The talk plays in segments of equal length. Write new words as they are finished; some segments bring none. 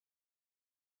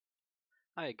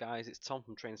Hi guys, it's Tom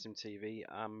from TrainSim TV.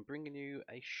 I'm bringing you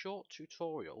a short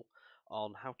tutorial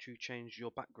on how to change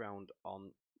your background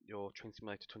on your Train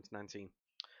Simulator 2019.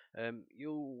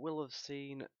 You will have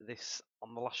seen this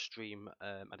on the last stream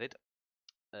I did,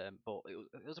 but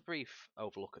it was a brief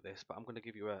overlook at this, but I'm going to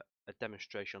give you a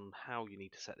demonstration on how you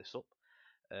need to set this up.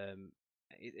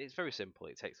 It's very simple,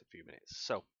 it takes a few minutes.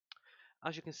 So,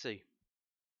 as you can see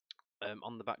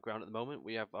on the background at the moment,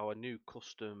 we have our new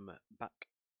custom background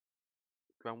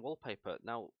wallpaper.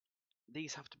 Now,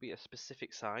 these have to be a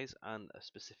specific size and a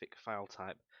specific file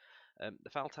type.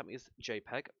 The file type is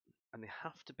JPEG, and they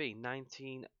have to be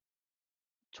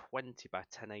 1920 by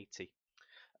 1080.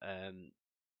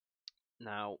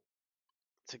 Now,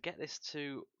 to get this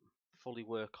to fully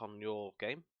work on your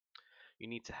game, you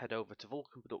need to head over to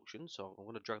Vulkan Productions. So I'm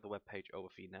going to drag the web page over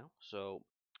for you now. So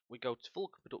we go to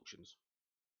Vulkan Productions.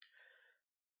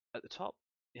 At the top,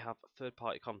 you have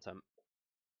third-party content.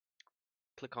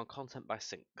 Click on Content by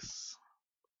CYNX.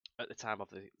 At the time,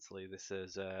 obviously, this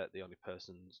is the only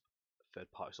person's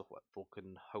third-party software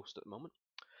Vulkan host at the moment.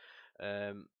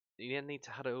 You then need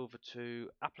to head over to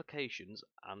Applications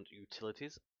and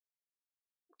Utilities,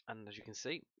 and as you can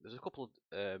see, there's a couple of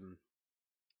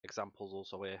examples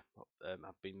also here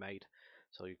have been made.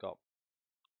 So you've got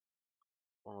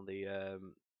one of the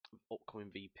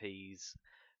upcoming VPs,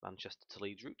 Manchester to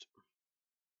Leeds route,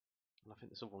 and I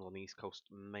think there's other one on the East Coast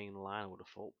main line. I would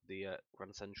have thought the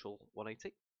Grand Central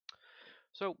 180.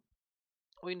 So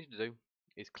all you need to do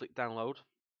is click download.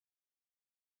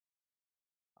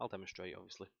 I'll demonstrate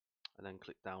obviously, and then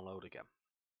click download again,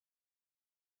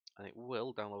 and it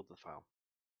will download the file.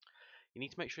 You need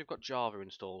to make sure you've got Java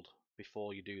installed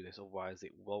before you do this, otherwise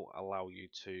it won't allow you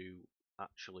to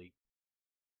actually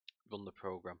run the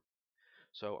program.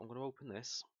 So I'm going to open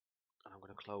this, and I'm going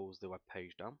to close the web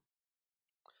page down.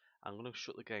 I'm going to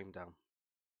shut the game down.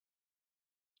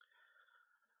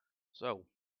 So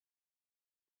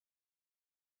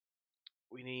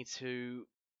we need to,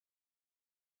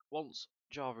 once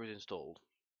Java is installed,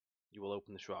 you will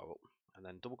open this right up, and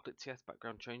then double click TS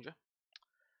background changer,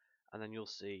 and then you'll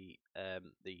see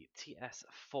the TS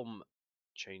thumb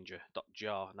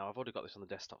changer.jar. Now I've already got this on the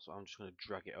desktop, so I'm just going to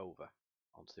drag it over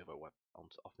onto the other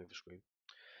off the other screen,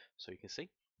 so you can see.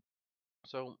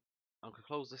 So I'm going to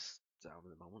close this down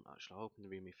in a moment. Actually, I'll open the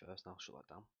README first, and I'll shut that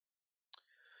down.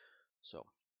 So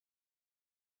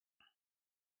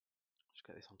just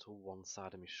get this onto one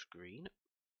side of my screen.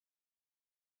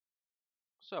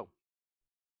 So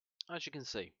as you can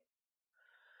see,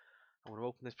 I'm going to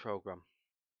open this program,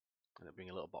 and it'll bring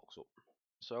a little box up.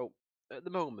 So at the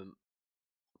moment,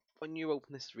 when you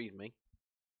open this README,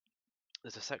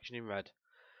 there's a section in red.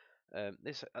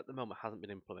 This at the moment hasn't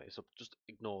been implemented, so just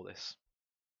ignore this.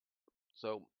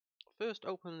 So first,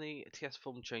 open the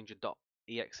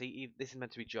tsFilmChanger.exe. This is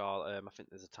meant to be jar. I think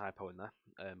there's a typo in there,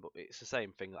 but it's the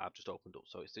same thing that I've just opened up.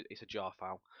 So it's a jar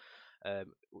file,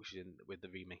 which is in with the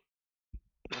README.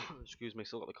 Excuse me,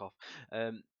 still got the cough.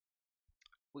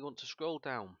 We want to scroll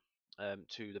down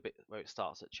to the bit where it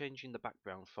starts at changing the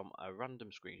background from a random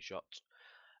screenshot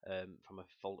from a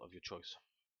folder of your choice.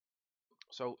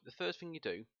 So the first thing you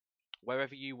do,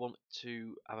 wherever you want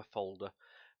to have a folder,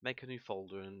 make a new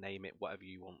folder and name it whatever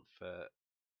you want for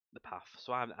the path.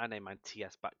 So I name mine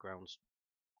TS backgrounds.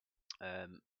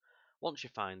 Once you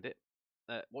find it,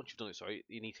 once you've done it, sorry,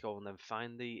 you need to go and then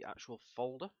find the actual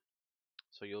folder.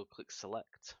 So you'll click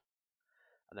select,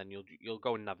 and then you'll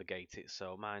go and navigate it.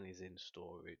 So mine is in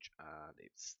storage, and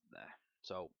it's there.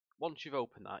 So once you've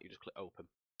opened that, you just click open.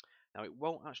 Now it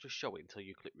won't actually show it until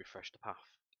you click refresh the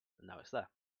path, and now it's there.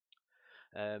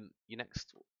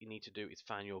 Next you need to do is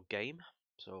find your game.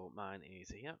 So mine is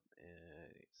here.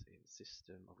 It's in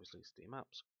system, obviously Steam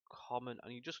Apps, common,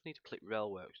 and you just need to click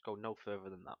Railworks. Go no further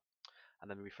than that,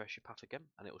 and then refresh your path again,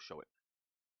 and it will show it.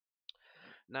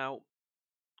 Now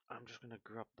I'm just going to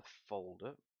grab the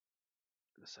folder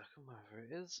in a second, wherever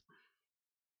it is.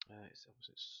 It's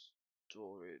obviously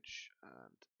storage,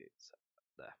 and it's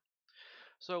there.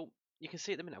 So you can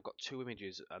see at the minute I've got two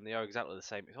images, and they are exactly the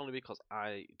same. It's only because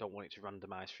I don't want it to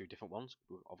randomize through different ones,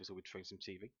 obviously with TrainSim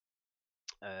TV.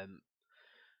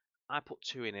 I put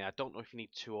two in here. I don't know if you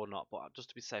need two or not, but just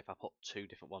to be safe, I put two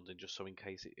different ones in, just so in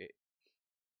case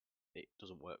it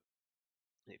doesn't work.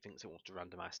 It thinks it wants to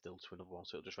randomize still to another one,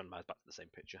 so it'll just randomize back to the same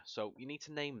picture. So you need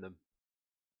to name them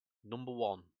number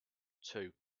 1,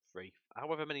 2, 3,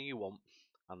 however many you want.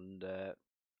 And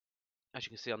as you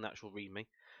can see on the actual README,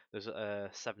 there's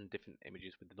 7 different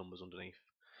images with the numbers underneath.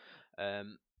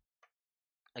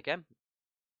 Again,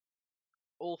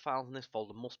 all files in this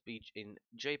folder must be in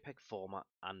JPEG format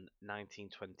and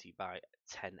 1920 by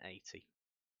 1080.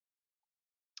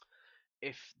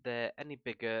 if they're any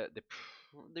bigger,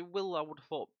 they will, I would have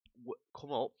thought,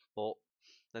 come up, but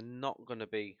they're not going to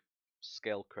be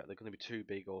scaled correct. They're going to be too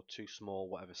big or too small,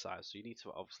 whatever size. So you need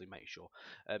to obviously make sure.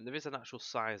 There is an actual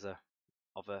sizer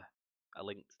of a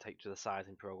link to take to the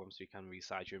sizing program, so you can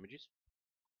resize your images,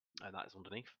 and that's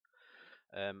underneath.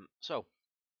 So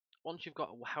once you've got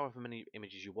however many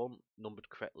images you want, numbered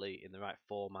correctly in the right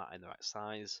format, in the right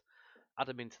size, add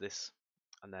them into this,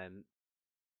 and then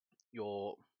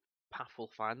your path will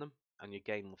find them, and your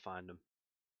game will find them.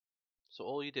 So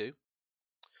all you do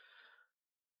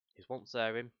is once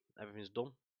they're in, everything's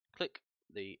done, click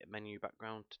the menu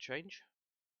background to change,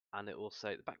 and it will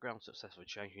say the background successfully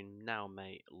changed. You now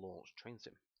may launch Train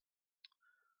Sim,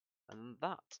 and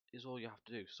that is all you have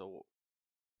to do. So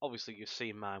obviously you've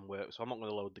seen mine work, so I'm not going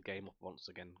to load the game up once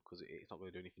again because it's not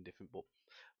going to do anything different. But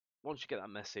once you get that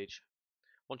message,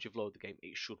 once you've loaded the game,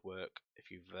 it should work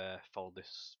if you've followed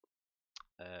this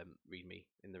README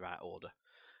in the right order.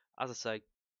 As I say,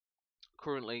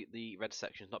 currently the red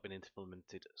section has not been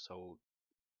implemented, so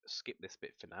skip this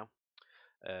bit for now.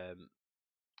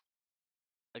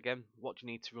 Again, what do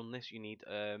you need to run this? You need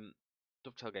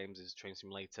Dovetail Games is a train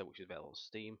simulator, which is available on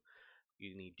Steam.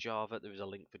 You need Java. There is a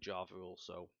link for Java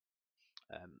also.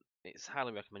 It's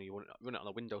highly recommended you run it on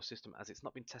a Windows system, as it's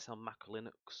not been tested on Mac or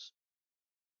Linux.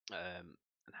 And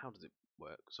how does it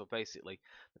work? So basically,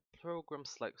 the program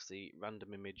selects the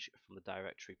random image from the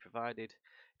directory provided.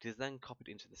 It is then copied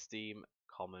into the Steam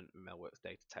Common Mailworks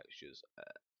Data Textures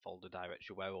folder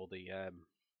directory, where all the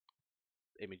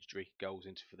imagery goes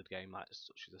into for the game, like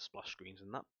such as the splash screens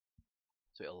and that.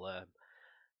 So it'll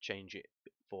change it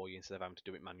for you instead of having to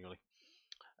do it manually.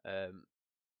 The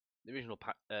original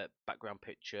background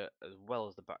picture, as well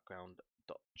as the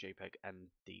background.jpg and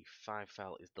the 5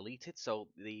 file, is deleted. So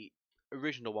the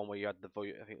original one where you had the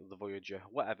I think the Voyager,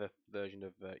 whatever version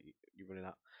of you're running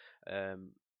at,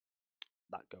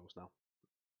 that goes now.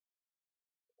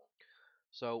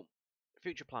 So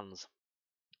future plans: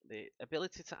 the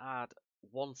ability to add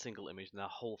one single image in a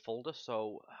whole folder.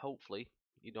 So hopefully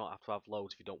you don't have to have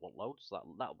loads if you don't want loads.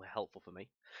 That'll be helpful for me.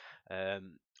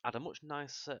 Add a much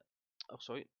nicer,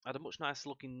 add a much nicer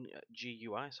looking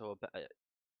GUI, so a better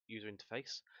user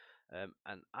interface,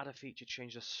 and add a feature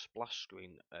change the splash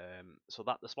screen. So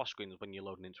that the splash screen is when you're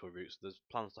loading into a route. So there's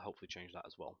plans to hopefully change that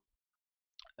as well.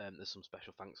 There's some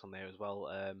special thanks on there as well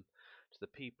to the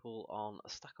people on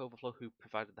Stack Overflow who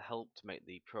provided the help to make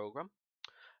the program.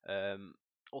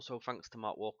 Also thanks to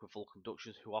Mark Walker of Vulcan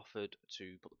Productions, who offered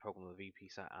to put the program on the VP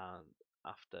set, and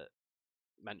after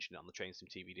mentioning it on the Train Sim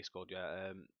TV Discord,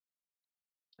 yeah,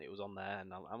 it was on there,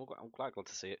 and I'm quite glad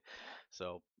to see it.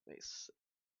 So it's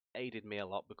aided me a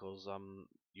lot because I'm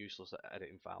useless at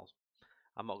editing files.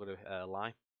 I'm not going to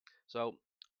lie. So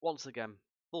once again,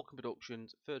 Vulcan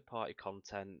Productions, third-party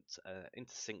content,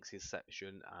 into CYNX's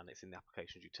section, and it's in the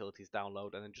applications utilities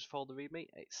download, and then just follow the README.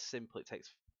 It's simple. It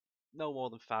takes no more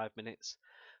than 5 minutes.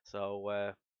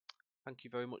 So thank you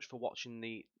very much for watching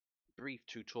the brief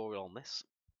tutorial on this.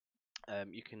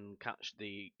 You can catch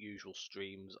the usual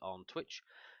streams on Twitch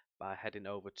by heading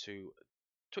over to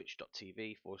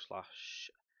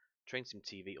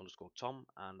twitch.tv/TrainSimTV_Tom,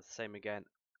 and the same again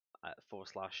at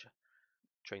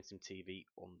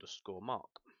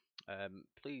 /TrainSimTV_Mark.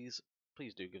 Please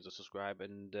do give us a subscribe,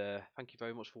 and thank you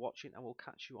very much for watching, and we'll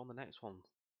catch you on the next one.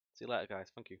 See you later,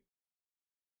 guys. Thank you.